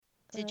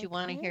Did you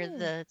want to hear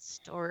the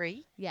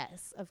story?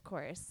 Yes, of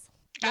course.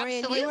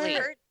 Absolutely.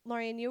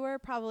 Lorian, you were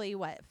probably,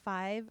 what,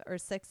 5 or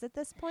 6 at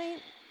this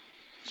point?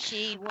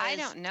 She was I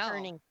don't know.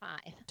 turning 5.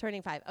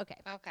 Turning 5. Okay.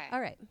 Okay.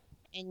 All right.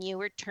 And you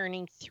were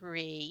turning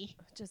 3.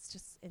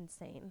 Just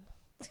insane.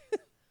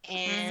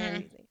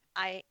 And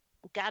I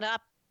got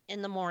up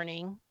in the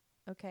morning.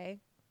 Okay.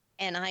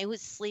 And I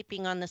was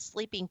sleeping on the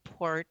sleeping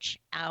porch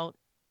out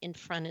in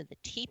front of the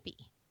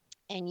teepee.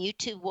 And you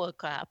two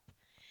woke up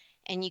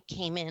and you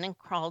came in and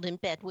crawled in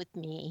bed with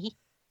me.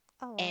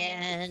 Oh.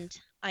 And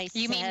I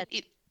You said...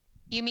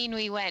 You mean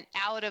we went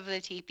out of the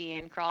teepee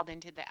and crawled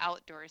into the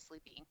outdoor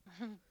sleeping?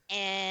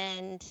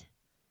 And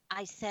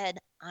I said,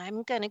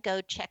 I'm going to go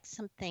check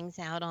some things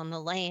out on the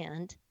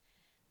land.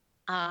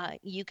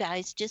 You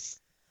guys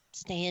just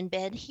stay in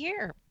bed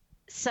here.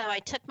 So I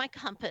took my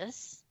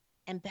compass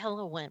and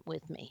Bella went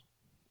with me,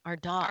 our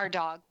dog. Our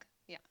dog,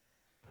 yeah.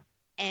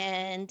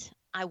 And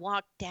I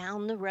walked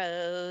down the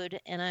road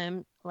and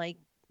I'm like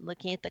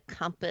looking at the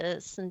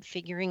compass and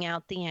figuring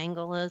out the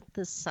angle of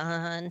the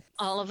sun.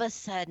 All of a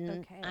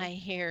sudden, I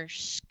hear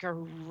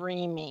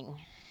screaming.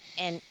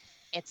 And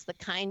it's the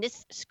kind of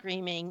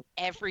screaming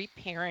every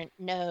parent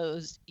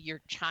knows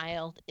your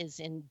child is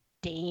in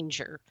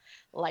danger,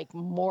 like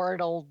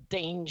mortal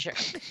danger.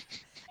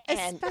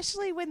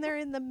 Especially when they're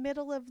in the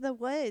middle of the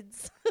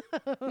woods.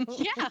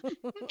 Yeah.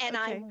 And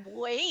I'm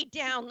way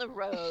down the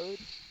road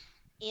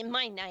in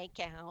my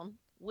nightgown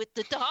with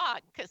the dog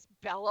because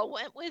Bella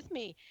went with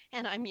me.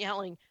 And I'm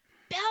yelling,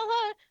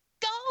 Bella,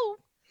 go.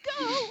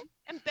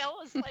 And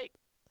Bella's like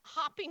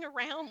hopping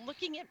around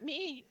looking at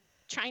me,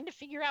 trying to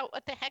figure out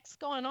what the heck's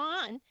going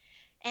on.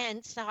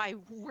 And so I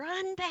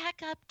run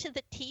back up to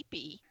the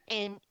teepee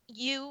and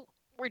you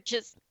were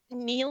just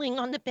kneeling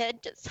on the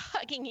bed, just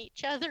hugging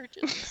each other,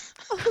 just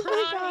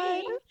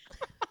crying.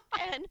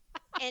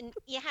 And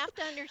you have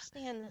to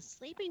understand the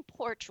sleeping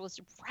porch was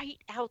right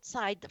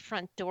outside the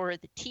front door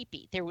of the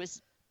teepee. There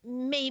was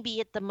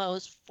maybe at the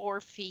most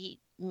 4 feet,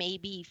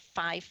 maybe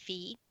 5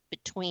 feet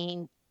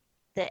between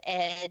the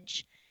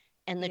edge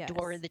and the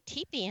door of the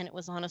teepee, and it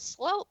was on a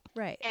slope.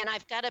 Right. And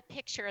I've got a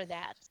picture of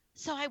that.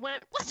 So I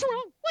went, what's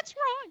wrong? What's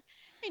wrong?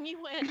 And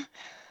you went,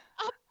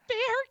 a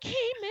bear came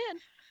in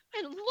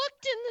and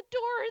looked in the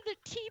door of the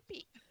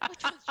teepee,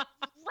 which was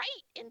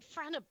right in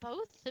front of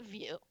both of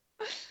you.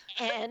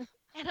 And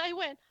I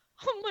went,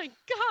 oh my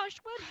gosh,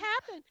 what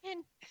happened?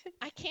 And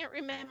I can't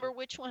remember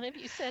which one of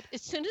you said,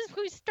 as soon as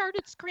we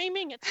started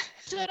screaming, it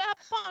stood up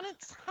on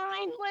its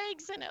hind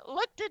legs and it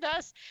looked at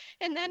us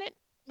and then it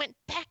went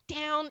back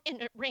down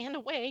and it ran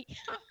away.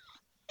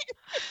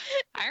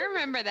 I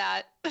remember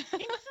that.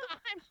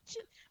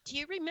 Do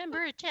you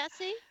remember it,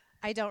 Jessie?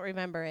 I don't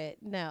remember it,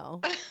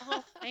 no.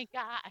 Oh my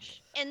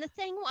gosh. And the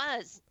thing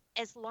was,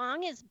 as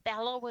long as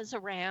Bella was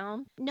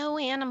around, no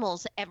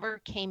animals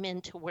ever came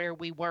into where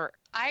we were.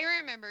 I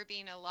remember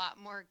being a lot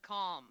more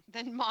calm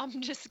than Mom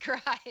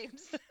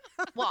describes.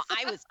 Well,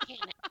 I was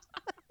panicked.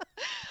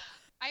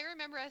 I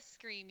remember us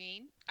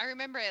screaming. I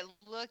remember it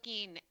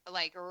looking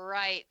like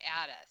right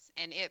at us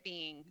and it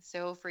being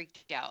so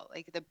freaked out.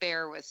 Like the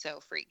bear was so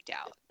freaked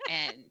out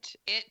and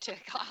it took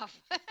off.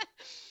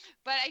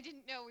 But I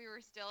didn't know we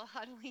were still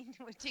huddling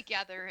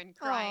together and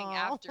crying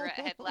after it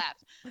had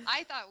left.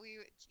 I thought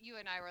you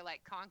and I were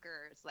like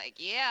conquerors. Like,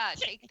 yeah,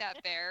 take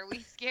that bear. We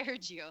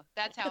scared you.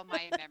 That's how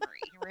my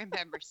memory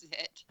remembers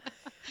it.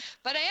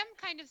 But I am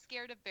kind of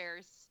scared of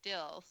bears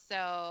still.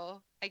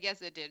 So I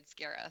guess it did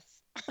scare us.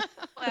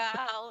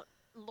 Well,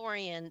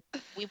 Lorian,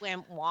 we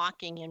went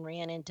walking and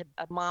ran into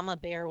a mama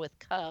bear with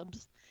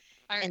cubs.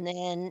 And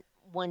then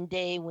one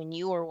day when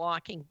you were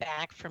walking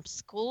back from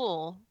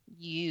school,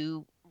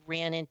 you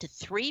ran into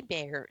 3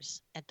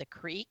 bears at the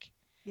creek.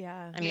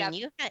 Yeah. I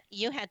mean,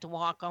 you had to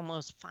walk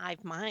almost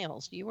 5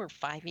 miles. You were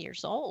 5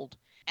 years old.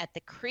 At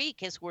the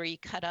creek is where you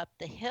cut up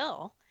the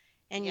hill.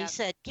 And you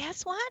said,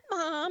 guess what,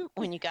 Mom?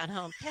 When you got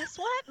home, guess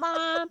what,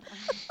 Mom?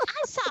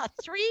 I saw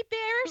 3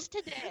 bears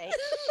today.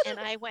 And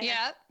I went,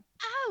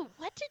 oh,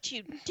 what did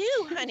you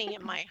do, honey?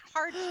 And my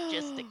heart's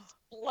just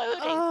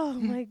exploding. Oh,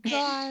 my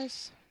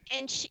gosh.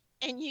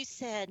 And you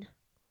said,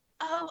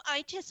 oh,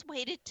 I just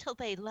waited till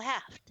they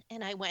left.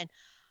 And I went,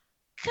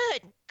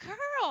 good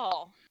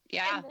girl.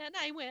 Yeah. And then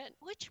I went,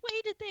 which way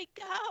did they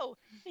go?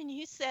 And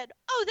you said,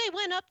 oh, they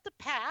went up the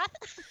path.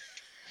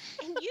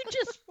 And you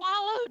just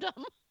followed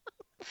them.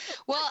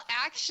 Well,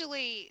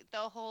 actually, the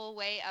whole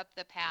way up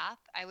the path,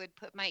 I would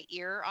put my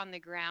ear on the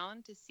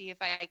ground to see if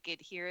I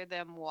could hear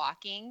them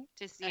walking,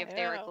 to see if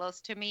they were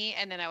close to me.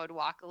 And then I would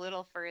walk a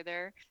little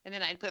further. And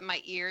then I'd put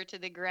my ear to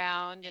the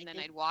ground. And then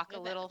I'd walk a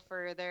little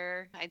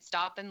further. I'd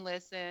stop and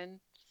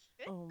listen.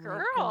 Good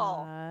girl.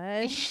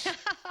 Gosh.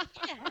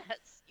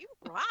 Yes, you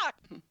rock.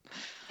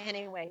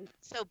 Anyway,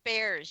 so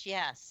bears,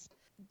 yes.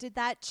 Did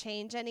that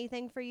change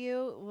anything for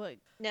you?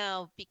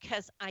 No,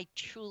 because I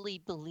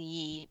truly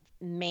believe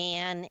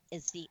man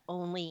is the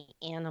only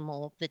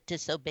animal that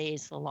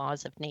disobeys the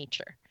laws of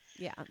nature.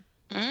 Yeah.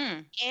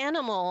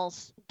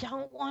 Animals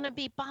don't want to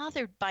be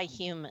bothered by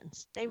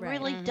humans. They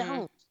really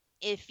don't.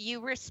 If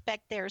you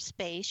respect their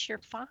space,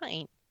 you're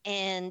fine.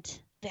 And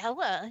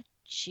Bella,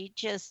 she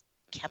just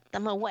kept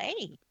them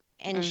away.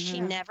 And she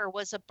Mhm. never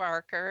was a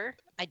barker.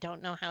 I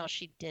don't know how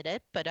she did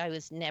it, but I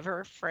was never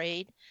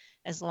afraid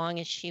as long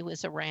as she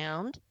was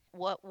around.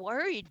 What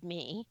worried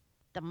me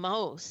the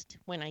most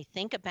when I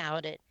think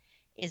about it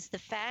is the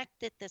fact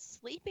that the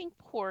sleeping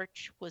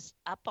porch was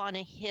up on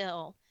a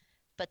hill,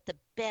 but the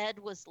bed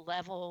was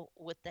level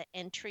with the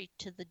entry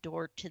to the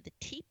door to the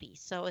teepee.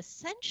 So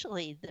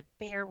essentially, the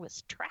bear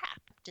was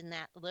trapped in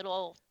that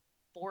little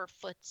 4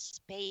 foot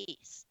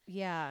space.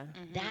 Yeah.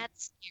 Mhm.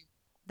 That's,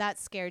 That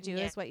scared you,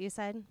 yeah. is what you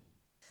said.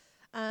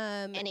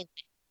 Um, Anyway,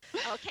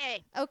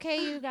 okay.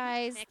 okay, you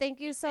guys. Next Thank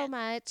you so weekend.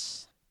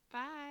 much.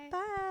 Bye. Bye.